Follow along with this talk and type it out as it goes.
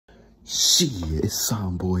Shit, it's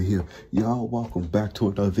SlimeBoi here. Y'all, welcome back to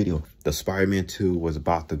another video. The Spider-Man 2 was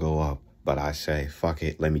about to go up, but I say, fuck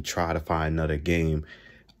it, let me try to find another game.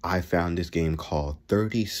 I found this game called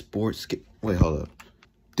 30 Sports... Wait, hold up.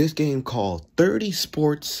 This game called 30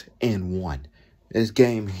 Sports and 1. This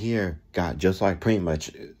game here got just like pretty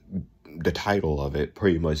much the title of it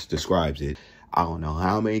pretty much describes it. I don't know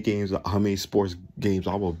how many sports games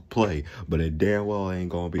I will play, but it damn well ain't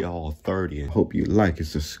gonna be all 30. And hope you like and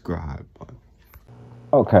subscribe.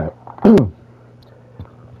 Okay.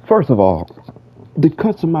 First of all, the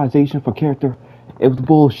customization for character, it was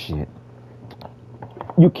bullshit.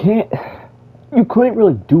 You couldn't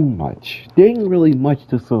really do much. There ain't really much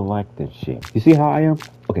to select and shit. You see how I am?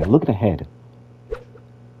 Okay, look at the head.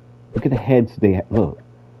 Look at the heads they have. Look.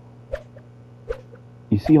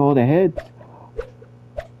 You see all the heads?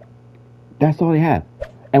 That's all they have.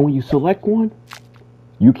 And when you select one,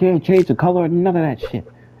 you can't change the color, none of that shit.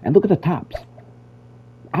 And look at the tops.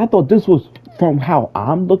 I thought this was, from how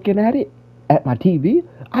I'm looking at it, at my TV,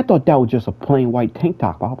 I thought that was just a plain white tank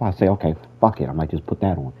top. I was about to say, okay, fuck it, I might just put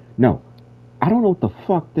that on. No. I don't know what the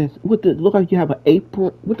fuck this, look like you have an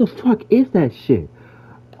apron. What the fuck is that shit?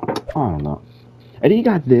 I don't know. And then you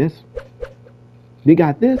got this. You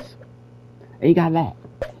got this. And you got that.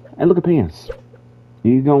 And look at pants.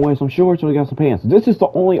 You gonna wear some shorts or you got some pants? This is the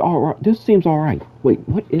only alright. This seems alright. Wait,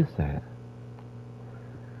 what is that?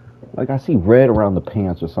 Like I see red around the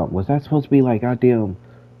pants or something. Was that supposed to be like goddamn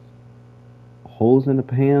holes in the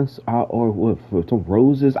pants or what? For some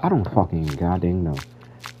roses? I don't fucking goddamn know.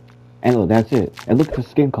 And look, that's it. And look at the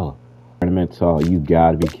skin color. Tournament, you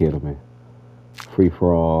gotta be kidding me. Free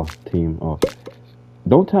for all team. Oh,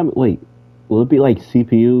 don't tell me. Wait, will it be like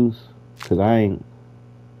CPUs? Cause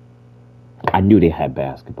I knew they had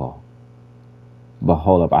basketball. But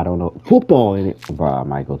hold up, I don't know. Football in it. Bro, I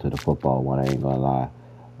might go to the football one. I ain't gonna lie.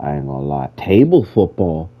 Table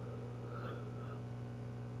football.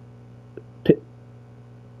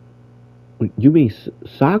 You mean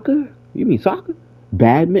soccer? You mean soccer?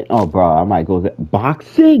 Badminton? Oh, bro, I might go to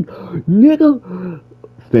boxing. Nigga.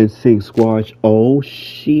 Fencing, squash. Oh,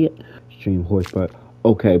 shit. Extreme horseback.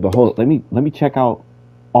 Okay, but hold up. Let me check out.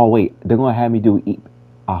 Oh, wait. They're gonna have me do...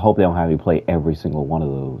 I hope they don't have me play every single one of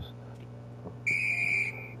those.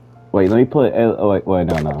 Wait, let me play. Wait,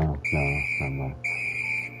 no.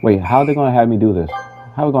 Wait, how are they gonna have me do this?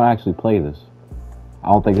 How are we gonna actually play this?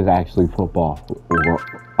 I don't think it's actually football.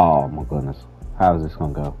 Oh my goodness, how is this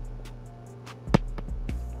gonna go?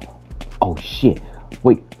 Oh shit!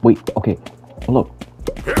 Wait. Okay, look.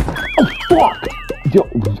 Oh fuck! Yo,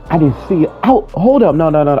 I didn't see it. Hold up,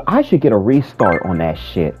 no. I should get a restart on that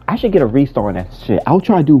shit. I was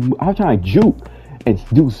trying to juke and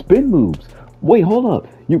do spin moves. Wait, hold up.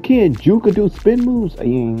 You can't juke or do spin moves? You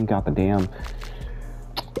ain't got the damn...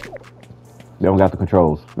 They don't got the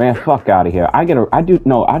controls. Man, fuck out of here. I deserve a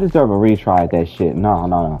retry at that shit.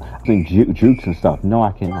 No. I think jukes and stuff. No,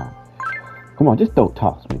 I cannot. Come on, just don't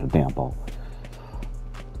toss me the damn ball.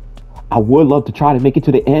 I would love to try to make it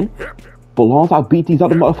to the end. But as long as I beat these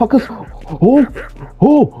other motherfuckers.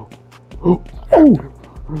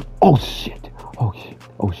 Oh shit.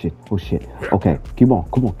 Okay, keep on.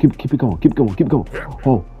 Come on, keep it going. Keep it going.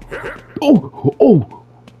 Oh.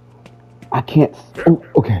 I can't. Oh,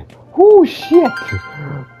 okay. Oh shit.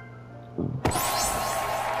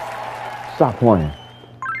 Stop playing.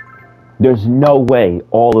 There's no way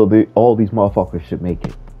all these motherfuckers should make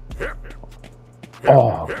it.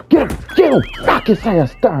 Oh, get him! Knock his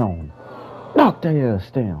ass down! Knock their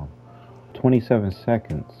ass down. 27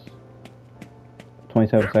 seconds.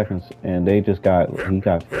 27 seconds, and they just she got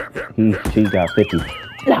 50.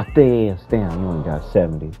 Knock their ass down. You only got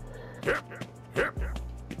 70.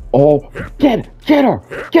 Oh, get her!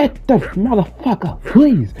 Get the motherfucker,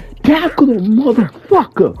 please! Tackle the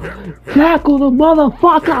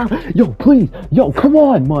motherfucker! Yo, please! Yo, come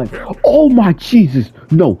on, man! Oh my Jesus!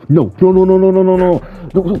 No! Come on,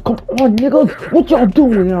 niggas! What y'all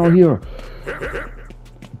doing out here?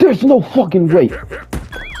 There's no fucking way!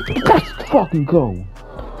 Let's fucking go!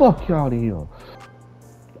 Fuck you out of here!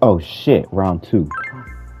 Oh shit! Round 2.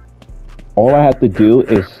 All I have to do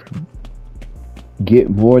is get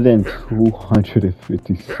more than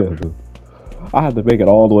 257. I have to make it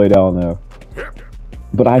all the way down there.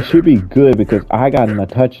 But I should be good because I got in a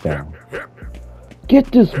touchdown.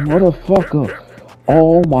 Get this motherfucker.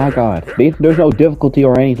 Oh my god. There's no difficulty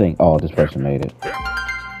or anything. Oh, this person made it.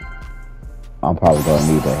 I'm probably gonna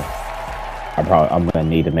need that. I'm gonna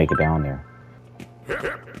need to make it down there.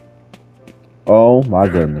 Oh my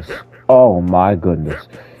goodness.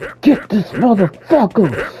 Get this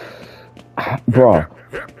motherfucker. Bro.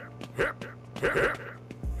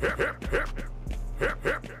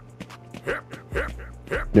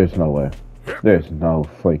 There's no way. There's no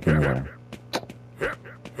freaking way.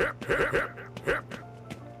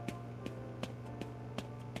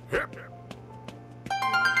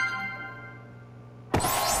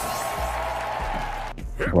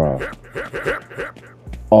 Bro.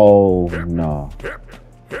 Oh no.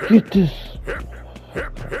 Get this.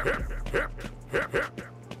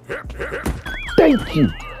 Thank you.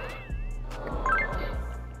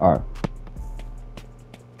 Alright.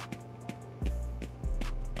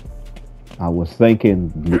 I was thinking.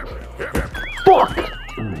 Fuck!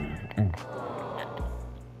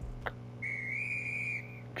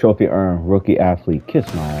 Trophy earned, rookie athlete.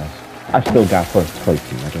 Kiss my ass. I still got first place,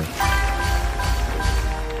 nigga.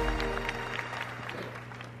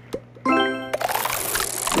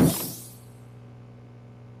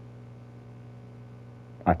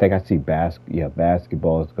 I think I see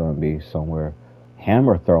basketball is gonna be somewhere.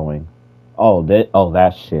 Hammer throwing. Oh,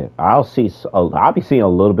 that shit. I'll be seeing a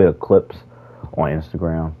little bit of clips on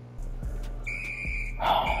Instagram.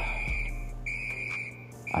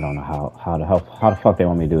 I don't know how the fuck they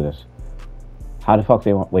want me to do this. How the fuck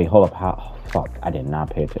they want? Wait, hold up. How? Oh, fuck, I did not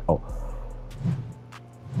pay attention. Oh.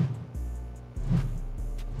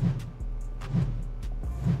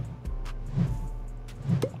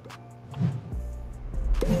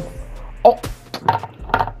 Oh.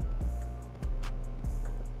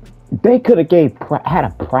 They could have had a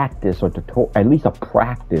practice or at least a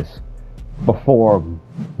practice before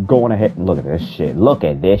going ahead and look at this shit. Look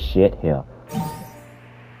at this shit here.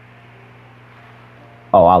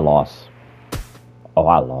 Oh, I lost. Oh,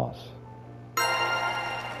 I lost.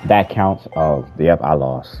 That counts. Oh, yep, I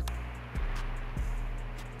lost.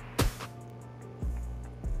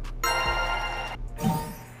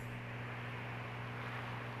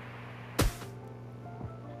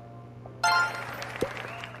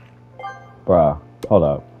 Bruh, hold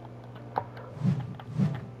up.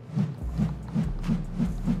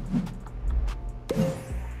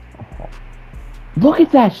 Look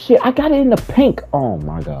at that shit. I got it in the pink. Oh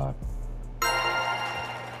my god.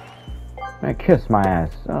 Man, kiss my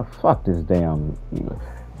ass. Oh, fuck this damn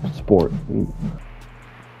sport.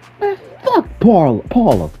 Man, fuck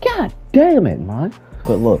Paula. God damn it, man.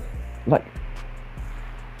 But look, like,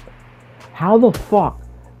 how the fuck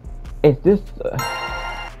is this?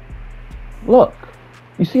 Look,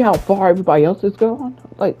 you see how far everybody else is going?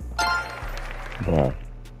 Like, bruh.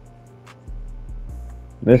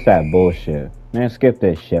 This that bullshit. Man, skip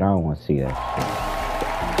this shit. I don't want to see that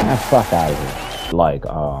shit. Man, fuck out of here. Like,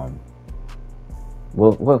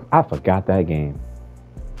 well, I forgot that game.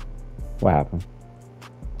 What happened?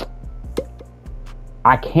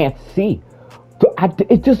 I can't see.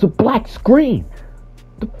 It's just a black screen.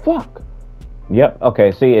 The fuck? Yep.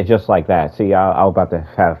 Okay. See, it's just like that. See, I was about to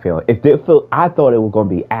have a feeling. I thought it was gonna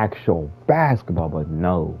be actual basketball, but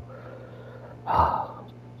no.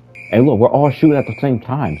 And look, we're all shooting at the same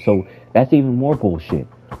time, so that's even more bullshit.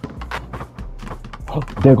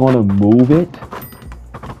 They're gonna move it.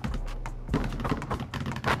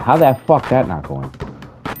 How that fuck that not going?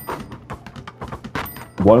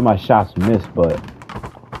 One of my shots missed, but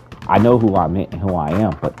I know who I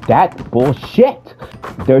am. But that bullshit.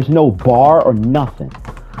 There's no bar or nothing.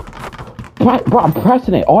 Bro, I'm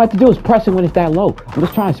pressing it. All I have to do is press it when it's that low. I'm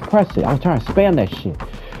just trying to press it. I was trying to spam that shit.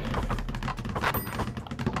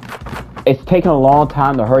 It's taking a long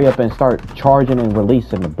time to hurry up and start charging and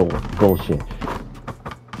releasing the bullshit.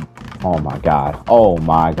 Oh my god. Oh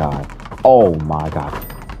my god. Oh my god.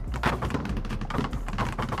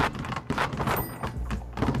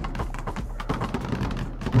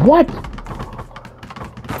 What?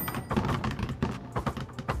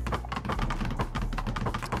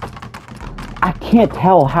 I can't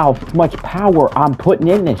tell how much power I'm putting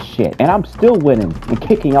in this shit, and I'm still winning and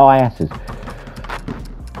kicking y'all asses.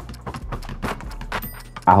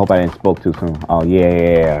 I hope I didn't spoke too soon. Oh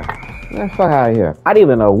yeah. Get the fuck out of here. I didn't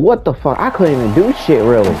even know what the fuck. I couldn't even do shit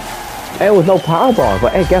really. There was no power bar,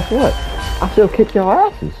 but hey, guess what? I still kick y'all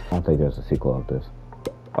asses. I don't think there's a sequel of this.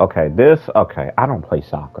 Okay, I don't play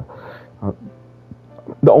soccer.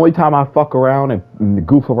 The only time I fuck around and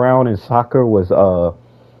goof around in soccer was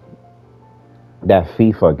that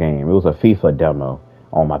FIFA game. It was a FIFA demo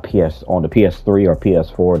on the PS3 or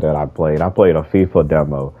PS4 that I played. I played a FIFA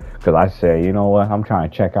demo because I said, you know what, I'm trying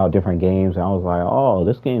to check out different games, and I was like, oh,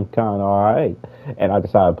 this game's kind of alright, and I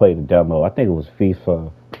decided to play the demo. I think it was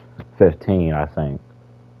FIFA 15, I think,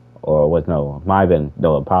 or it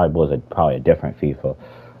probably was probably a different FIFA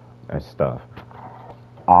and stuff.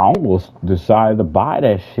 I almost decided to buy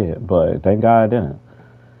that shit, but thank God I didn't.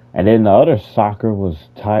 And then the other soccer was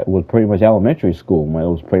pretty much elementary school, when it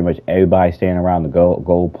was pretty much everybody standing around the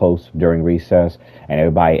goal post during recess, and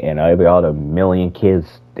every other million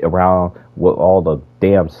kids around with all the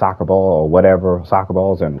damn soccer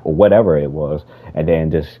balls and whatever it was, and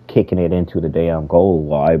then just kicking it into the damn goal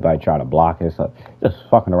while everybody trying to block it. So just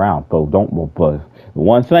fucking around. But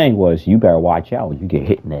one thing was, you better watch out when you get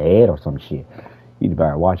hit in the head or some shit. You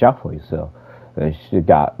better watch out for yourself. I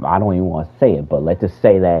don't even want to say it, but let's just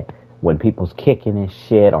say that when people's kicking and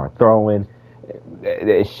shit or throwing,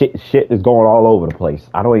 shit is going all over the place.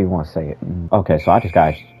 I don't even want to say it. Okay, so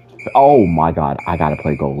oh my god, I gotta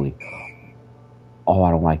play goalie. Oh,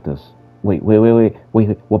 I don't like this. Wait,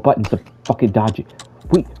 what button's the fucking dodge it?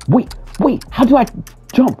 Wait, how do I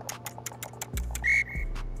jump?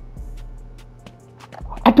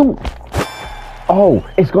 I don't. Oh,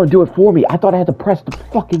 it's gonna do it for me. I thought I had to press the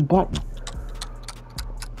fucking button.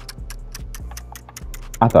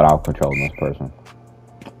 I thought I was controlling this person.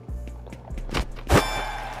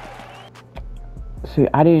 See,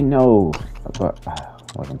 I didn't know, but I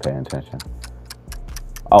wasn't paying attention.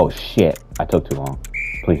 Oh shit, I took too long.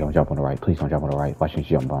 Please don't jump on the right. Please don't jump on the right. Why shouldn't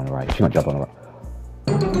she jump on the right? She's gonna jump on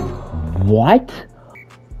the right. What?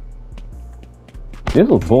 This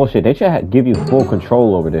was bullshit. They should give you full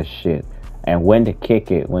control over this shit. And when to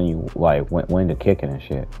kick it, when you, like, when to kick it and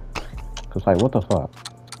shit. Cause like, what the fuck?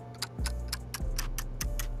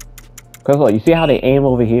 Cause look, you see how they aim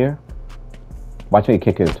over here? Watch me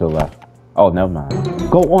kick it to the left. Oh, never mind.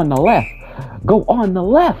 Go on the left. Go on the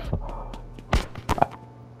left.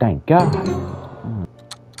 Thank God.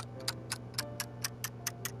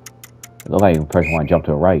 It looks like the person want to jump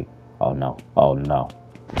to the right. Oh no. Oh no.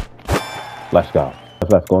 Let's go.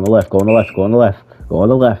 Let's go on the left. Go on the left. Go on the left. Go on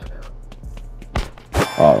the left.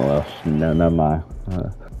 Oh well. No, never mind.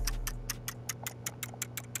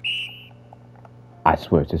 I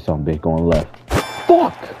swear it's just some bitch going left.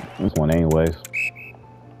 Fuck! This one anyways.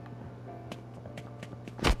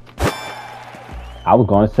 I was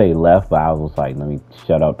gonna say left, but I was like, let me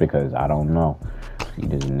shut up because I don't know. You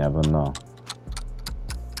just never know.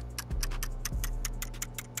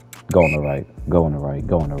 Go on the right. Go on the right.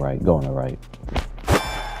 Go on the right. Go on the right.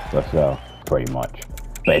 Let's go. Pretty much.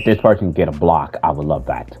 But if this person can get a block, I would love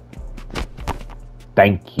that.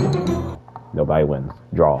 Thank you. Nobody wins.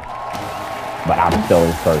 Draw. But I'm still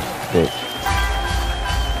in first, bitch.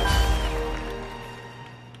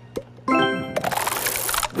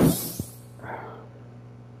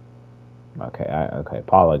 Okay,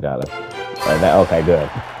 Paula got it. Okay, good.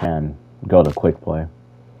 And go to quick play.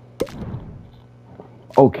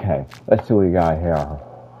 Okay, let's see what we got here.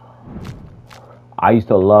 I used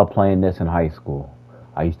to love playing this in high school.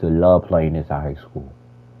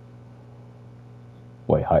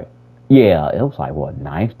 Wait, yeah, it was like, what,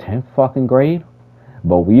 9th, 10th fucking grade?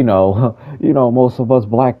 But you know, most of us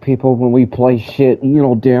black people, when we play shit,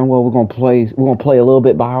 damn well we're gonna play a little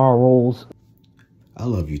bit by our rules. I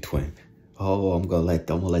love you, twin. Oh, I'm gonna let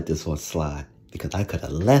this one slide. Because I could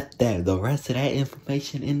have left the rest of that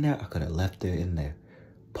information in there. I could have left it in there.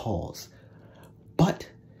 Pause. But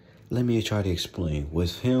let me try to explain.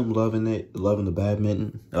 With him loving the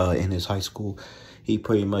badminton in his high school, he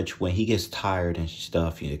pretty much, when he gets tired and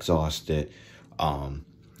stuff, he's exhausted,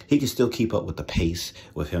 he can still keep up with the pace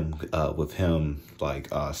with him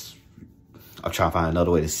like I'm trying to find another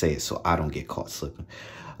way to say it so I don't get caught slipping.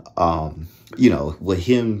 With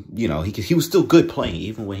him, he was still good playing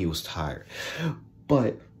even when he was tired.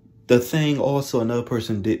 But the thing also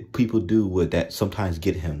people do with that sometimes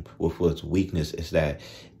get him with his weakness is that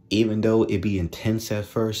even though it be intense at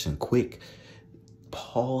first and quick,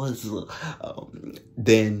 pause,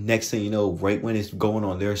 then next thing you know, right when it's going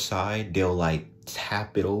on their side, they'll like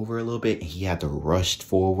tap it over a little bit and he had to rush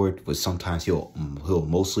forward, but sometimes he'll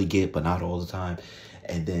mostly get, but not all the time.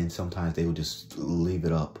 And then sometimes they will just leave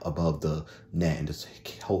it up above the net and just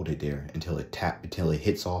hold it there until it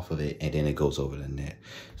hits off of it, and then it goes over the net.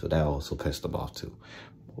 So that also pissed them off too.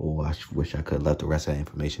 Oh, I wish I could have left the rest of that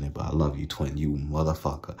information in, but I love you, twin, you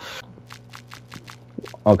motherfucker.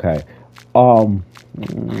 Okay. We'll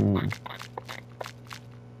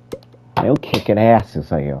kicking asses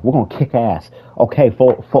here. We're gonna kick ass. Okay,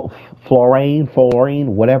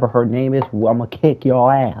 Florine, whatever her name is, I'm gonna kick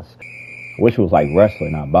your ass. Wish it was like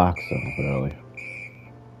wrestling, not boxing, really.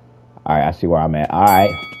 Alright, I see where I'm at.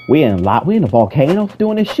 Alright. We in the volcano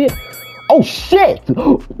doing this shit. Oh shit!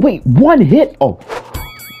 Wait, one hit? Oh,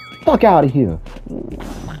 fuck out of here.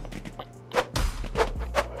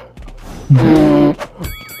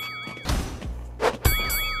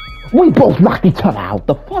 We both knocked each other out.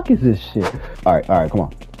 The fuck is this shit? Alright, come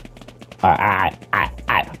on. Alright.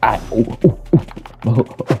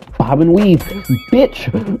 bob and weave,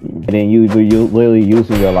 bitch. And then you literally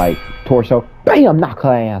using your like torso, bam, knock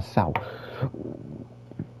her ass out.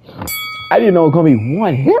 I didn't know it was gonna be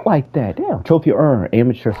one hit like that. Damn. Trophy earned,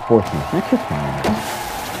 amateur sportsman. That's just fine.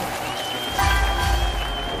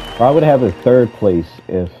 I would have a third place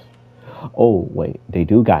if. Oh wait, they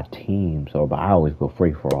do got teams, so but I always go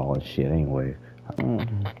free for all and shit anyway.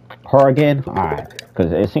 Her again? Alright.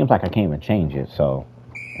 Because it seems like I can't even change it, so.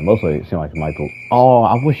 And mostly it seems like it might go. Oh,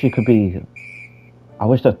 I wish it could be. I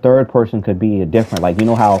wish the third person could be a different. Like, you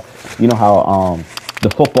know how the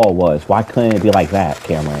football was. Why couldn't it be like that,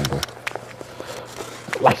 camera angle?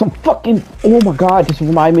 Like some fucking. Oh my god, this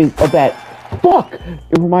reminds me of that. Fuck!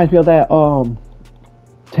 It reminds me of that,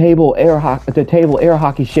 table air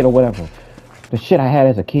hockey shit or whatever. The shit I had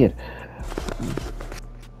as a kid.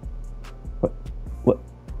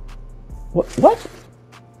 What?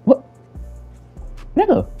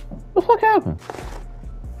 Nigga, what the fuck happened?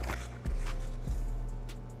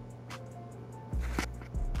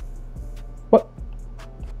 What?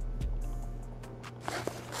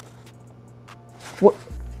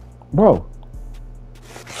 Bro.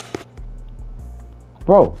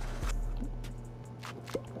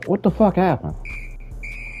 What the fuck happened?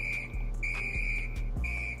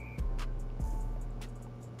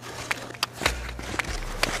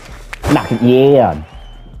 Knock it, yeah.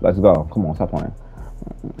 Let's go. Come on, stop playing.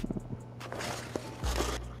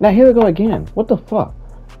 Now here we go again. What the fuck?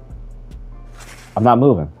 I'm not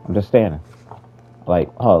moving. I'm just standing. Like,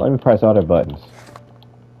 oh, let me press other buttons.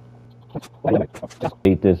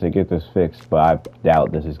 Beat this and get this fixed, but I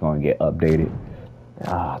doubt this is going to get updated.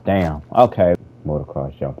 Ah, damn. Okay.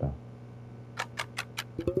 Motocross jumping.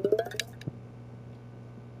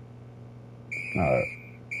 Alright.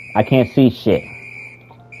 I can't see shit.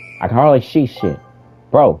 I can hardly see shit.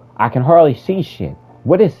 Bro, I can hardly see shit.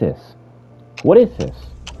 What is this? What is this?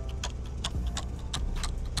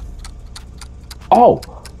 Oh!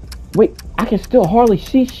 Wait, I can still hardly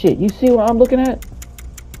see shit. You see what I'm looking at?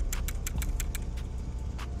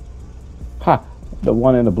 Ha! The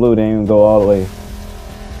one in the blue didn't even go all the way.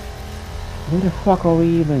 Where the fuck are we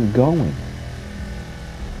even going?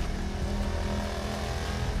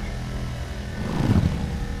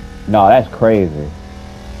 No, that's crazy.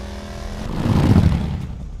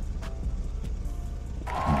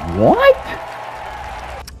 What?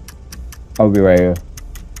 I'll be right here.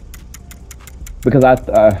 Because I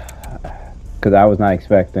was not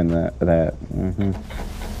expecting that.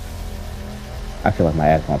 I feel like my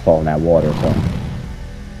ass gonna fall in that water or something.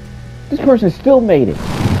 This person still made it.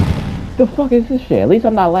 The fuck is this shit? At least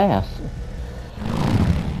I'm not last.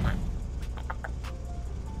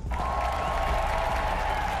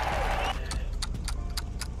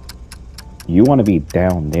 You want to be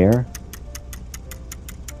down there?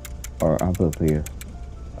 Or up here?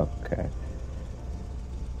 Okay.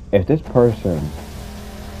 If this person...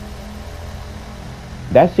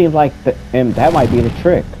 That seems like... And that might be the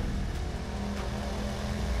trick.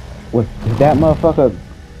 With that motherfucker...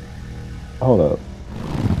 Hold up.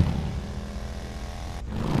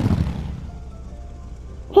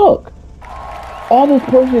 Look! All this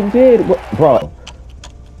person did... Bro.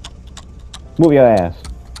 Move your ass.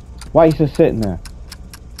 Why you just sitting there?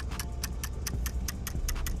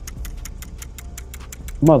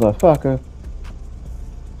 Motherfucker.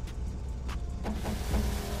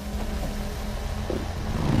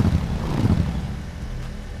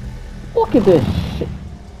 Look at this shit.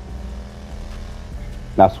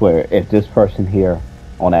 I swear, if this person here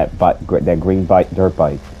on that green dirt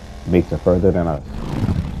bike makes it further than us.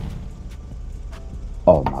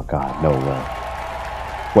 Oh my god, no way.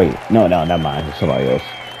 Wait, no, never mind. It's somebody else.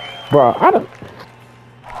 Bro, I don't...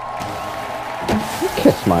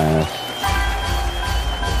 Kiss my ass.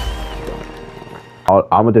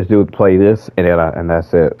 I'm gonna just play this, and then and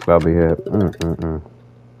that's it. That'll be it.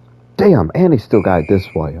 Damn, and they still got it this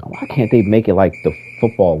way. Why can't they make it like the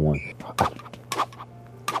football one?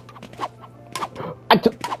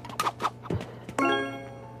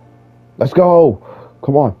 Let's go.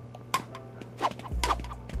 Come on.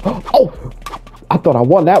 Oh, I thought I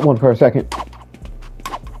won that one for a second.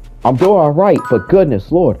 I'm doing all right, but goodness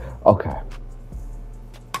Lord. Okay.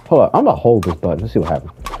 Hold on. I'm gonna hold this button. Let's see what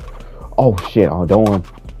happens. Oh shit, I don't want...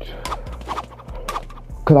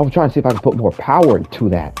 Because I was trying to see if I could put more power into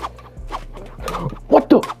that. What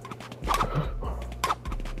the...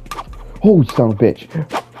 Oh, son of a bitch.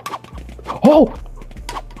 Oh!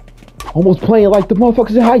 Almost playing like the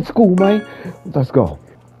motherfuckers in high school, man. Let's go.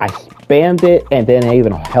 I spammed it and then I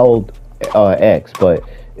even held X, but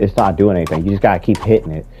it's not doing anything. You just gotta keep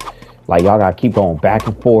hitting it. Like, y'all gotta keep going back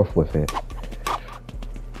and forth with it.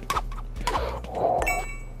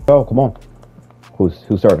 Oh. go. Come on.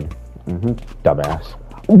 Who's serving? Dumbass.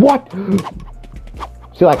 What?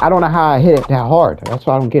 See, like, I don't know how I hit it that hard. That's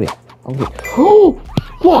why I don't get it. Oh,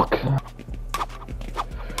 fuck!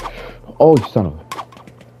 Oh, you son of a...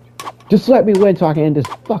 Just let me win so I can end this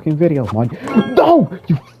fucking video, man. No!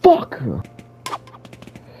 You fuck!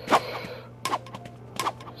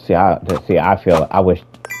 See, I feel... I wish...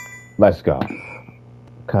 Let's go.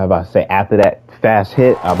 Cause I'm about to say, after that fast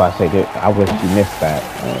hit, I'm about to say, dude, I wish you missed that.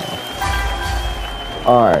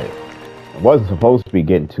 Alright. I wasn't supposed to be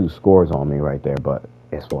getting 2 scores on me right there, but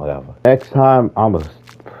it's whatever. Next time, I'm gonna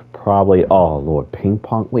probably... Oh, Lord. Ping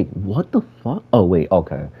pong? Wait, what the fuck? Oh, wait,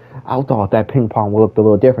 okay. I thought that ping pong looked a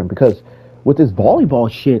little different because with this volleyball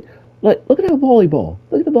shit, look at that volleyball.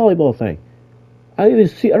 Look at the volleyball thing. I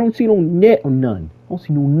don't see no net or none. I don't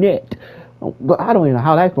see no net. But I don't even know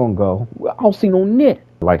how that's gonna go. I don't see no net.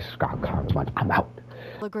 Like Scott Congressman, I'm out.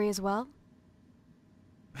 Agree as well?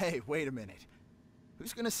 Hey, wait a minute.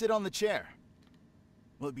 Who's gonna sit on the chair?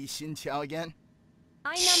 Will it be Xin Qiao again?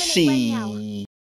 I nominate right now.